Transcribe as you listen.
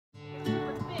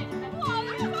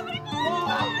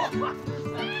Hello.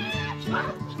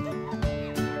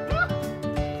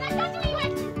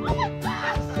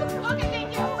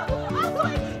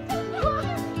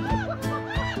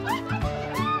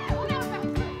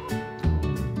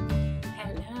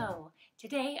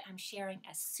 Today I'm sharing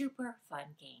a super fun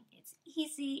game. It's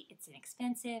easy, it's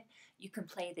inexpensive. You can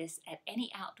play this at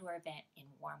any outdoor event in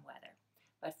warm weather.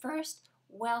 But first,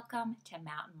 welcome to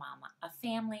Mountain Mama, a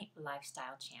family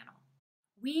lifestyle channel.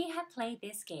 We have played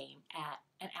this game at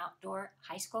an outdoor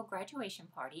high school graduation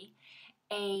party,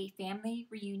 a family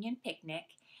reunion picnic,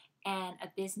 and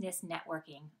a business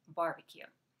networking barbecue.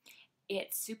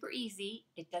 It's super easy.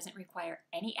 It doesn't require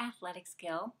any athletic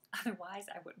skill. Otherwise,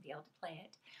 I wouldn't be able to play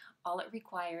it. All it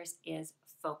requires is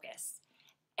focus.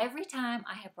 Every time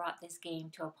I have brought this game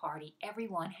to a party,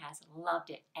 everyone has loved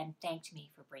it and thanked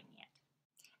me for bringing it.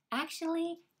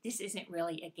 Actually, this isn't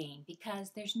really a game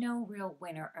because there's no real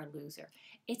winner or loser.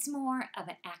 It's more of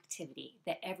an activity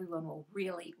that everyone will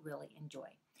really enjoy.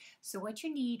 So what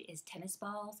you need is tennis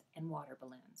balls and water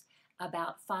balloons.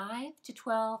 About 5 to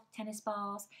 12 tennis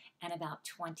balls and about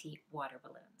 20 water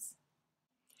balloons.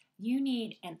 You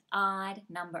need an odd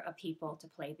number of people to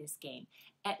play this game,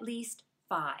 at least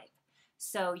 5.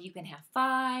 So you can have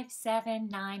 5, 7,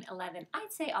 9, 11,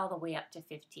 I'd say all the way up to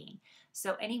 15.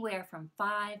 So anywhere from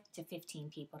 5 to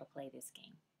 15 people to play this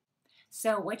game.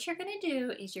 So what you're going to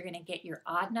do is you're going to get your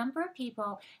odd number of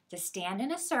people to stand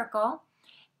in a circle,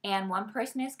 and one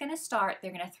person is going to start.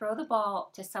 They're going to throw the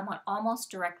ball to someone almost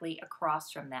directly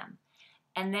across from them.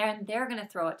 And then they're going to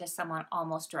throw it to someone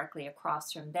almost directly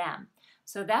across from them.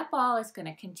 So that ball is going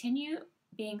to continue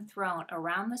being thrown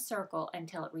around the circle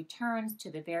until it returns to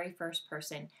the very first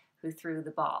person who threw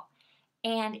the ball.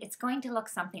 And it's going to look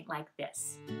something like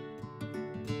this.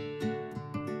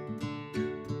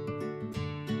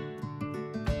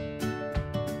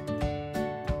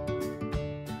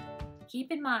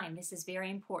 Keep in mind, this is very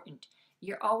important.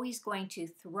 You're always going to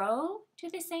throw to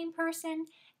the same person,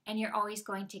 and you're always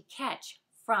going to catch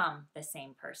from the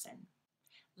same person.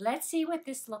 Let's see what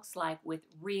this looks like with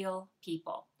real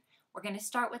people. We're going to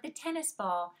start with a tennis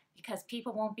ball because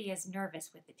people won't be as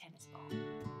nervous with the tennis ball.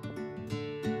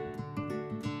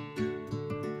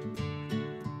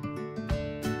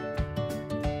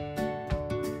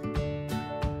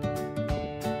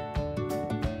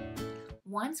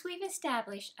 Once we've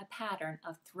established a pattern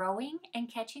of throwing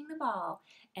and catching the ball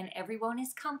and everyone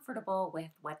is comfortable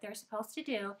with what they're supposed to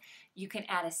do, you can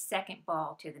add a second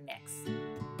ball to the mix.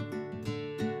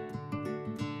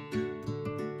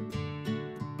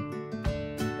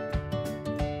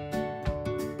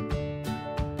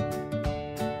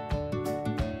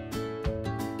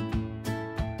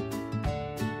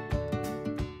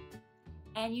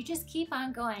 And you just keep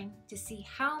on going to see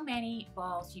how many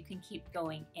balls you can keep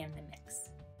going in the mix.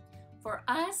 For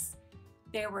us,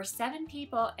 there were 7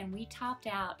 people and we topped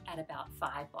out at about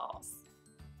 5 balls.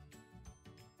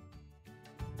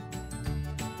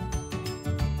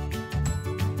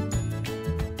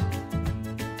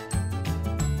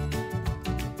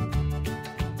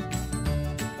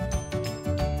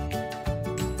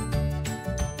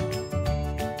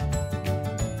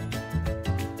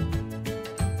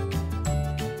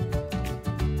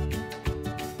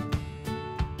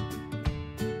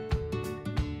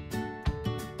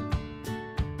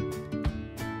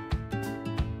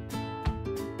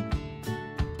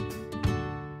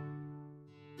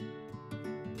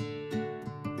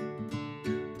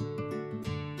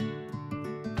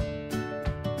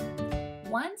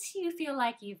 Once you feel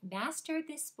like you've mastered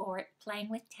this sport, playing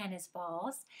with tennis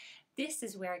balls, this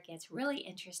is where it gets really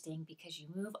interesting because you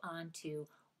move on to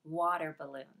water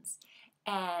balloons.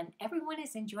 And everyone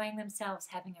is enjoying themselves,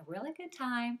 having a really good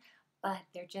time, but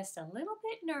they're just a little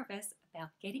bit nervous about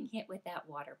getting hit with that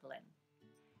water balloon.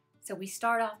 So we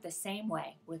start off the same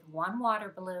way with one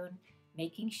water balloon,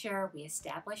 making sure we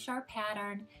establish our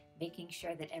pattern, making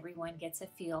sure that everyone gets a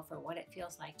feel for what it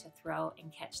feels like to throw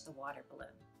and catch the water balloon.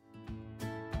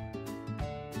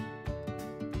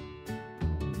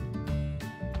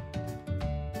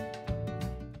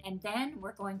 And then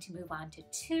we're going to move on to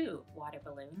 2 water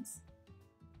balloons.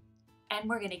 And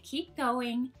we're going to keep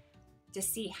going to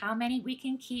see how many we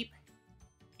can keep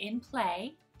in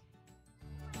play.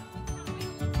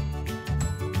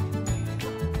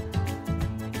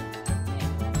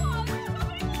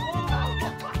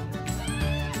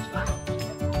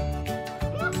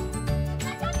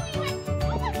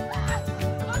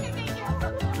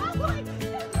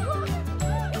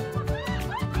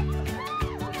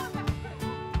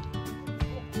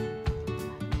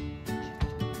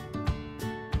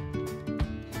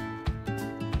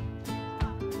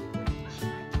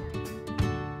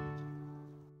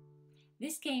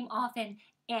 This game often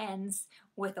ends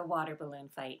with a water balloon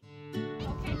fight.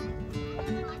 Okay.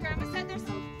 Grandma said there's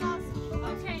some falls.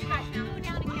 Okay, you guys now go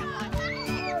down and get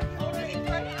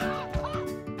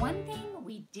one. One thing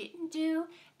we didn't do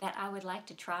that I would like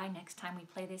to try next time we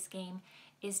play this game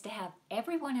is to have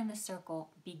everyone in the circle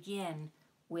begin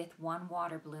with one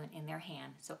water balloon in their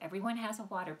hand. So everyone has a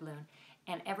water balloon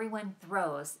and everyone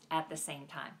throws at the same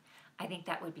time. I think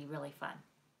that would be really fun.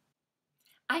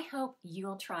 I hope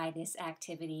you'll try this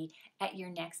activity at your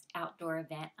next outdoor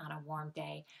event on a warm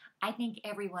day. I think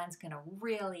everyone's going to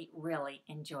really, really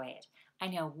enjoy it. I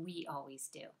know we always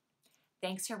do.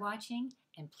 Thanks for watching,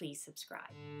 and please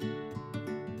subscribe.